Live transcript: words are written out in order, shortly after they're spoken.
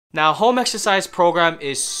Now, home exercise program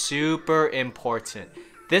is super important.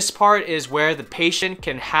 This part is where the patient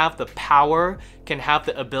can have the power, can have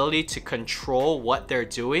the ability to control what they're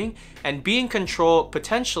doing and be in control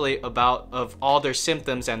potentially of all their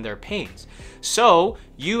symptoms and their pains. So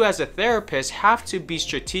you as a therapist have to be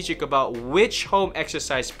strategic about which home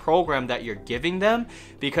exercise program that you're giving them,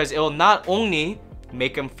 because it will not only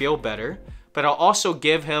make them feel better, but it'll also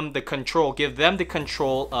give them the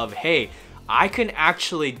control of, hey, I can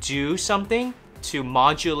actually do something to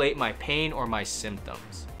modulate my pain or my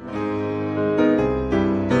symptoms.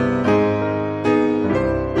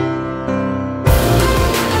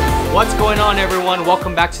 What's going on, everyone?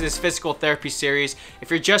 Welcome back to this physical therapy series. If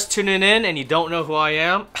you're just tuning in and you don't know who I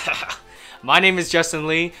am, my name is Justin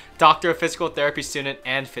Lee, doctor of physical therapy student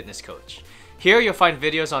and fitness coach. Here you'll find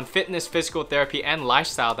videos on fitness, physical therapy, and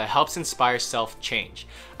lifestyle that helps inspire self-change.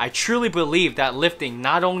 I truly believe that lifting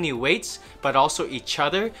not only weights, but also each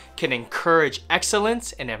other can encourage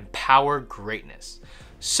excellence and empower greatness.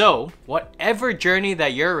 So, whatever journey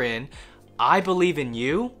that you're in, I believe in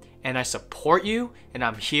you and I support you, and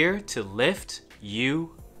I'm here to lift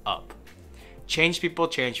you up. Change people,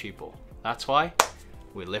 change people. That's why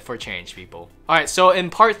we live for change, people. All right, so in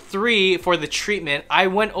part 3 for the treatment, I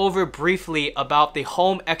went over briefly about the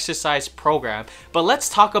home exercise program, but let's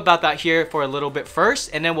talk about that here for a little bit first,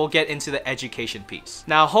 and then we'll get into the education piece.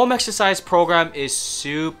 Now, home exercise program is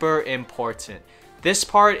super important. This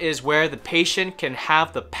part is where the patient can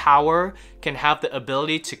have the power, can have the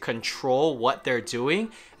ability to control what they're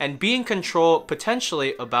doing and be in control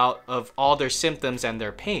potentially of all their symptoms and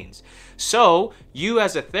their pains. So you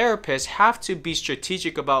as a therapist have to be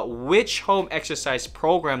strategic about which home exercise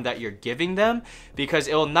program that you're giving them, because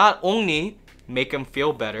it will not only make them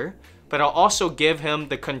feel better, but it'll also give them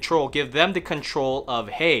the control of,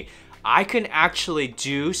 hey, I can actually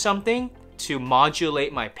do something to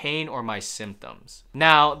modulate my pain or my symptoms.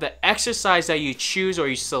 Now, the exercise that you choose or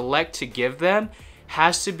you select to give them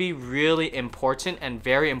has to be really important and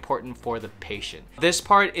very important for the patient. This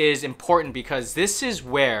part is important because this is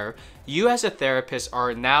where you as a therapist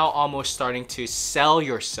are now almost starting to sell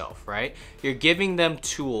yourself, right? You're giving them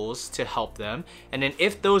tools to help them, and then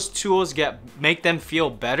if those tools make them feel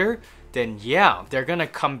better, then yeah, they're gonna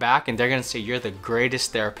come back and they're gonna say you're the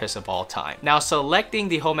greatest therapist of all time. Now, selecting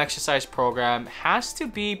the home exercise program has to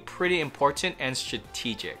be pretty important and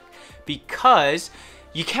strategic, because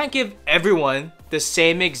you can't give everyone the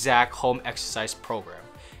same exact home exercise program.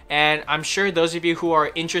 And I'm sure those of you who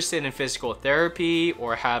are interested in physical therapy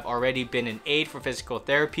or have already been an aide for physical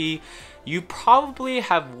therapy, you probably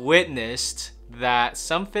have witnessed that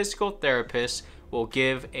some physical therapists will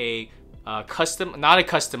give a not a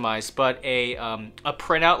customized, but a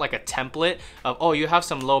printout, like a template of, oh, you have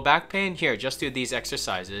some low back pain, here, just do these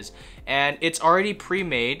exercises. And it's already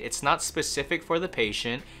pre-made, it's not specific for the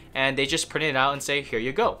patient, and they just print it out and say, here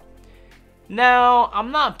you go. Now,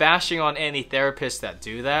 I'm not bashing on any therapists that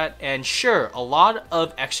do that, and sure, a lot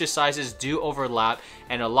of exercises do overlap,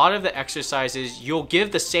 and a lot of the exercises, you'll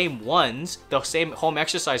give the same home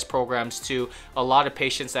exercise programs to a lot of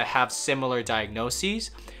patients that have similar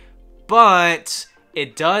diagnoses. But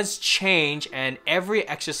it does change, and every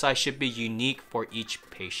exercise should be unique for each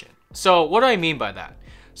patient. So what do I mean by that?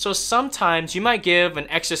 So sometimes you might give an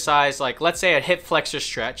exercise like, let's say a hip flexor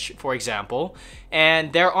stretch, for example,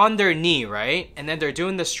 and they're on their knee, right? And then they're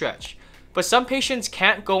doing the stretch. But some patients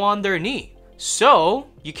can't go on their knee. So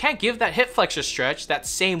you can't give that hip flexor stretch, that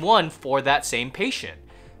same one, for that same patient.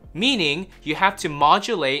 Meaning, you have to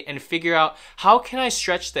modulate and figure out, how can I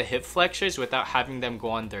stretch the hip flexors without having them go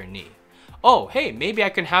on their knee? Oh, hey, maybe I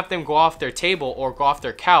can have them go off their table or go off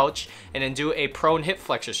their couch and then do a prone hip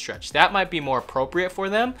flexor stretch. That might be more appropriate for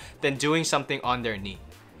them than doing something on their knee.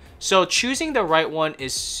 So choosing the right one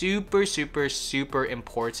is super, super, super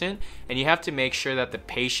important, and you have to make sure that the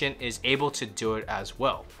patient is able to do it as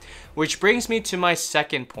well. Which brings me to my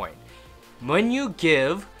second point. When you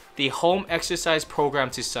give the home exercise program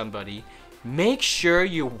to somebody, make sure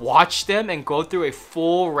you watch them and go through a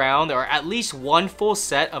full round or at least one full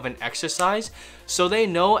set of an exercise, so they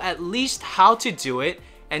know at least how to do it,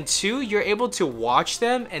 and 2, you're able to watch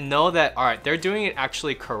them and know that, all right, they're doing it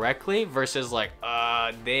actually correctly versus like,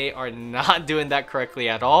 they are not doing that correctly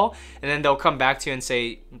at all, and then they'll come back to you and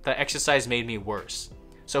say, the exercise made me worse.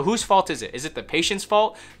 So whose fault is it? Is it the patient's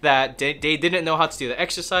fault that they didn't know how to do the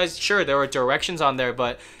exercise? Sure, there were directions on there,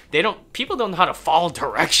 but people don't know how to follow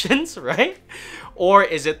directions, right? Or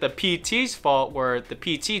is it the PT's fault, where the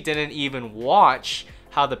PT didn't even watch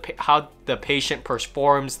how the patient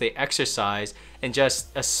performs the exercise and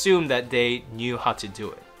just assume that they knew how to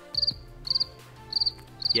do it?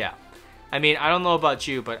 Yeah. I mean, I don't know about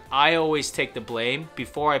you, but I always take the blame.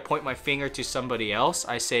 Before I point my finger to somebody else,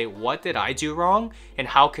 I say, what did I do wrong? And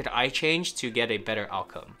how could I change to get a better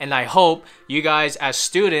outcome? And I hope you guys as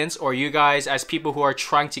students, or you guys as people who are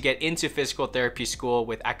trying to get into physical therapy school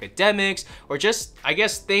with academics, or just, I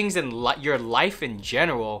guess, things in your life in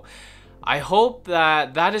general, I hope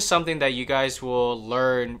that that is something that you guys will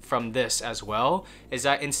learn from this as well, is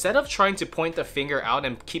that instead of trying to point the finger out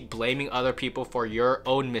and keep blaming other people for your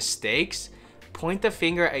own mistakes, point the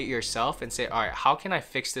finger at yourself and say, all right, how can I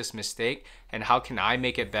fix this mistake and how can I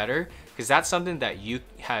make it better? Because that's something that you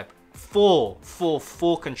have full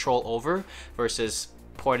control over, versus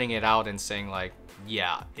pointing it out and saying like,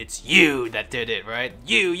 yeah, it's you that did it, right?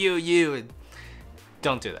 You.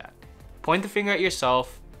 Don't do that. Point the finger at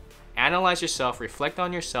yourself. Analyze yourself, reflect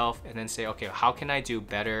on yourself, and then say, okay, how can I do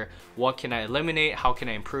better? What can I eliminate? How can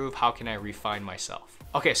I improve? How can I refine myself?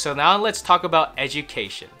 Okay, so now let's talk about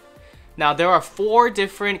education. Now, there are 4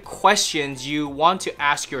 different questions you want to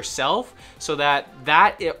ask yourself, so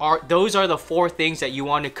those are the 4 things that you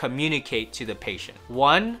want to communicate to the patient.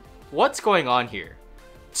 1, what's going on here?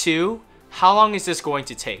 2, how long is this going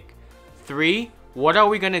to take? 3, what are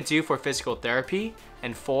we going to do for physical therapy?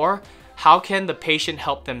 And 4, how can the patient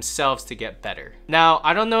help themselves to get better? Now,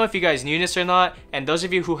 I don't know if you guys knew this or not, and those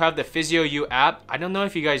of you who have the PhysioU app, I don't know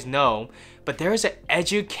if you guys know, but there is a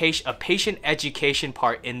patient education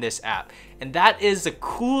part in this app. And that is the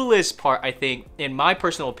coolest part, I think, in my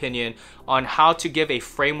personal opinion, on how to give a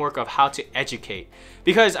framework of how to educate.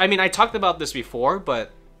 Because, I mean, I talked about this before,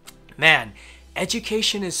 but man,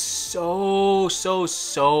 education is so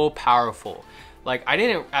powerful. Like,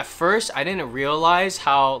 at first I didn't realize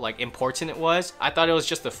how like important it was. I thought it was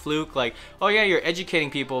just a fluke, like, oh yeah, you're educating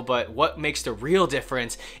people, but what makes the real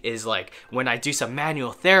difference is like when I do some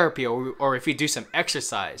manual therapy or if you do some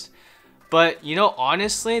exercise. But you know,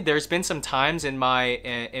 honestly, there's been some times during my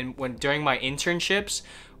internships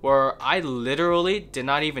where I literally did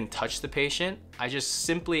not even touch the patient. I just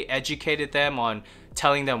simply educated them on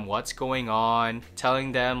telling them what's going on,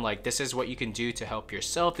 telling them like, this is what you can do to help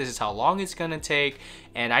yourself, this is how long it's gonna take.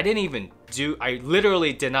 And I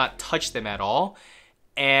literally did not touch them at all,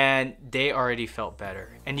 and they already felt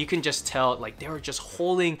better. And you can just tell, like, they were just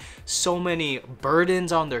holding so many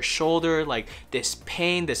burdens on their shoulder, like this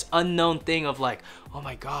pain, this unknown thing of like, oh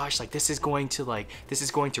my gosh, like this is going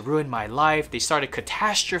to ruin my life. They started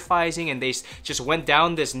catastrophizing and they just went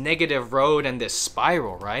down this negative road and this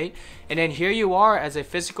spiral, right? And then here you are as a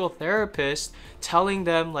physical therapist telling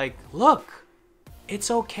them like, look,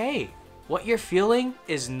 it's okay. What you're feeling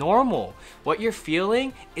is normal. What you're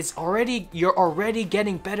feeling is you're already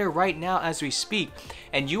getting better right now as we speak.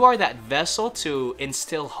 And you are that vessel to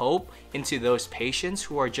instill hope into those patients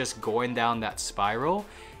who are just going down that spiral.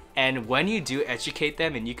 And when you do educate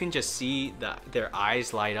them and you can just see their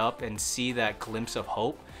eyes light up and see that glimpse of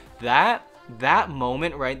hope, that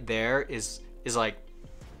moment right there is like,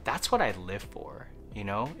 that's what I live for. You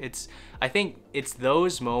know, I think it's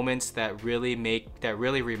those moments that really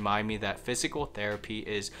remind me that physical therapy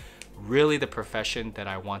is really the profession that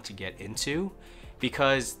I want to get into,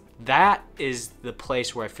 because that is the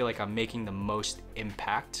place where I feel like I'm making the most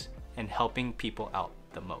impact and helping people out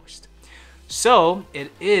the most. So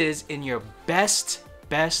it is in your best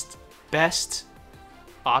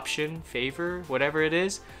option, favor, whatever it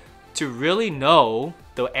is, to really know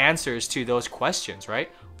the answers to those questions, right?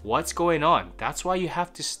 What's going on? That's why you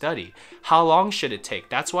have to study. How long should it take?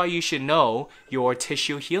 That's why you should know your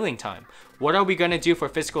tissue healing time. What are we going to do for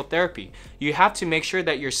physical therapy? You have to make sure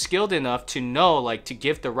that you're skilled enough to know, like, to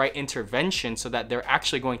give the right intervention so that they're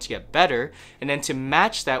actually going to get better, and then to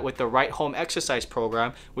match that with the right home exercise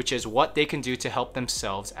program, which is what they can do to help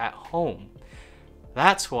themselves at home.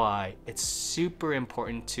 That's why it's super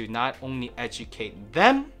important to not only educate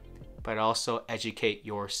them, but also educate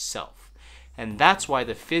yourself. And that's why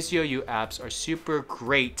the PhysioU apps are super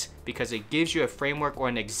great, because it gives you a framework or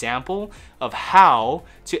an example of how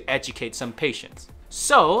to educate some patients.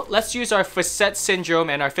 So let's use our facet syndrome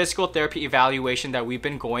and our physical therapy evaluation that we've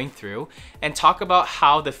been going through and talk about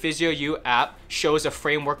how the PhysioU app shows a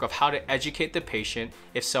framework of how to educate the patient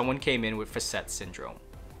if someone came in with facet syndrome.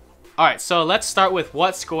 All right, so let's start with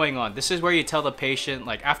what's going on. This is where you tell the patient,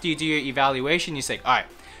 like, after you do your evaluation, you say, all right,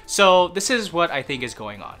 so this is what I think is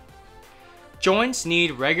going on. Joints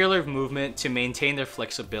need regular movement to maintain their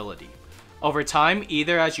flexibility. Over time,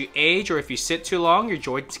 either as you age or if you sit too long, your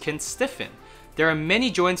joints can stiffen. There are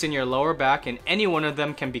many joints in your lower back, and any one of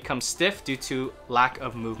them can become stiff due to lack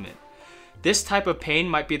of movement. This type of pain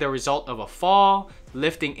might be the result of a fall,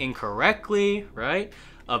 lifting incorrectly, right?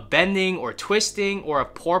 Of bending or twisting, or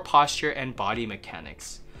of poor posture and body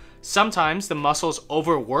mechanics. Sometimes the muscles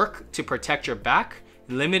overwork to protect your back,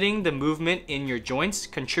 limiting the movement in your joints,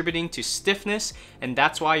 contributing to stiffness, and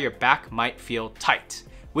that's why your back might feel tight.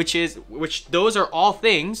 Those are all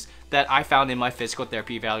things that I found in my physical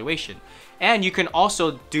therapy evaluation. And you can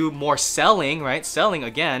also do more selling, right? Selling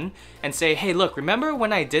again, and say, hey, look, remember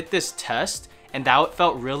when I did this test and that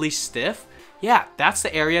felt really stiff? Yeah, that's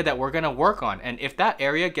the area that we're gonna work on. And if that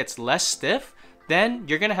area gets less stiff, then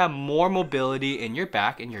you're gonna have more mobility in your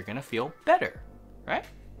back and you're gonna feel better, right?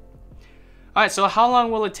 All right, so how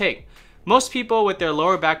long will it take? Most people with their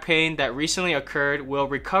lower back pain that recently occurred will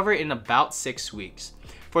recover in about 6 weeks.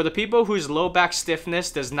 For the people whose low back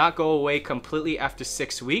stiffness does not go away completely after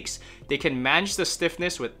 6 weeks, they can manage the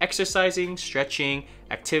stiffness with exercising, stretching,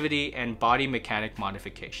 activity, and body mechanic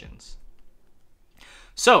modifications.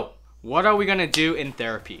 So, what are we gonna do in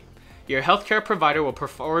therapy? Your healthcare provider will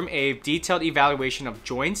perform a detailed evaluation of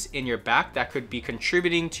joints in your back that could be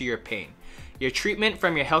contributing to your pain. Your treatment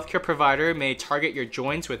from your healthcare provider may target your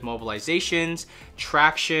joints with mobilizations,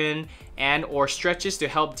 traction, and/or stretches to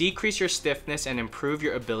help decrease your stiffness and improve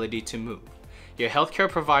your ability to move. Your healthcare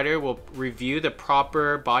provider will review the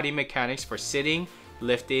proper body mechanics for sitting,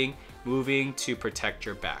 lifting, moving to protect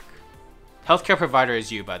your back. Healthcare provider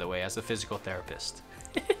is you, by the way, as a physical therapist.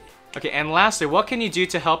 Okay, and lastly, what can you do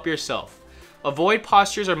to help yourself? Avoid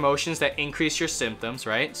postures or motions that increase your symptoms,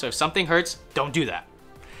 right? So if something hurts, don't do that.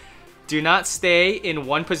 Do not stay in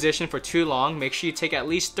one position for too long. Make sure you take at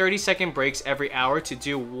least 30-second breaks every hour to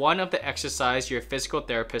do one of the exercises your physical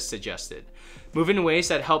therapist suggested. Move in ways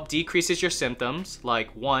that help decreases your symptoms, like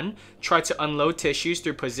 1. Try to unload tissues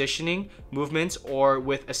through positioning, movements, or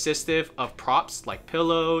with assistive of props like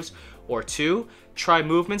pillows, or 2. Try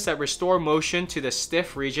movements that restore motion to the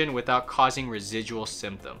stiff region without causing residual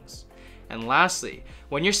symptoms. And lastly,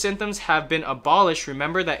 when your symptoms have been abolished,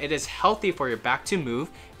 remember that it is healthy for your back to move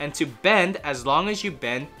and to bend as long as you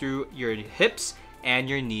bend through your hips and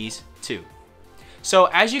your knees too. So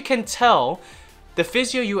as you can tell, the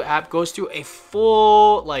PhysioU app goes through a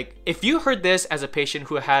full, if you heard this as a patient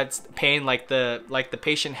who had pain like the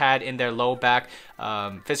patient had in their low back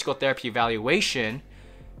physical therapy evaluation,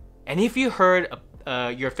 and if you heard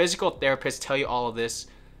your physical therapist tell you all of this,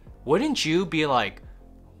 wouldn't you be like,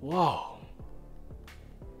 whoa,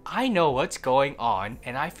 I know what's going on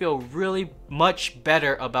and I feel really much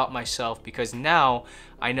better about myself because now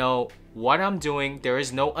I know what I'm doing, there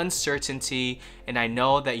is no uncertainty, and I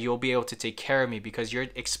know that you'll be able to take care of me because you're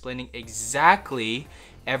explaining exactly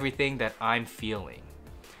everything that I'm feeling.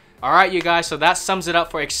 Alright you guys, so that sums it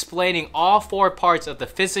up for explaining all 4 parts of the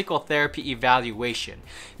physical therapy evaluation.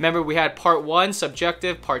 Remember, we had part 1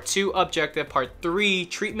 subjective, part 2 objective, part 3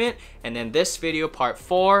 treatment, and then this video part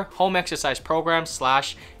 4 home exercise program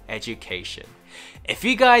 / education. If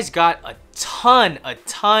you guys got a ton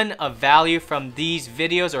of value from these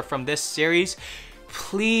videos or from this series,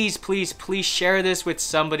 please share this with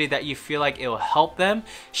somebody that you feel like it'll help them.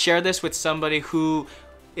 Share this with somebody who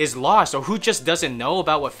is lost or who just doesn't know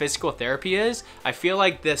about what physical therapy is. I feel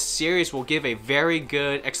like this series will give a very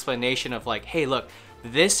good explanation of like, hey, look,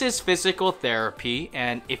 this is physical therapy,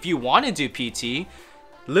 and if you want to do PT,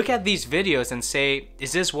 look at these videos and say,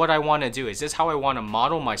 is this what I want to do? Is this how I want to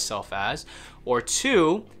model myself as? Or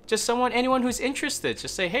 2, just anyone who's interested,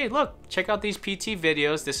 just say, hey, look, check out these PT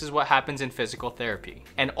videos. This is what happens in physical therapy.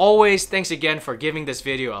 And always, thanks again for giving this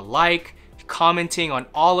video a like, commenting on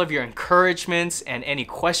all of your encouragements and any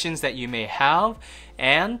questions that you may have,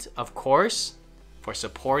 and of course, for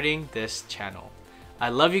supporting this channel. I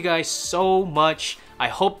love you guys so much. I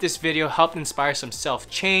hope this video helped inspire some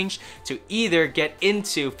self-change to either get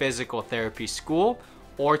into physical therapy school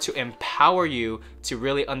or to empower you to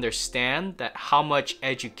really understand that how much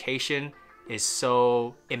education is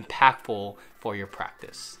so impactful for your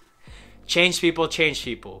practice. Change people, change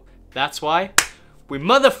people. That's why we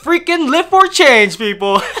mother freaking live for change,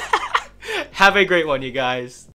 people. Have a great one, you guys.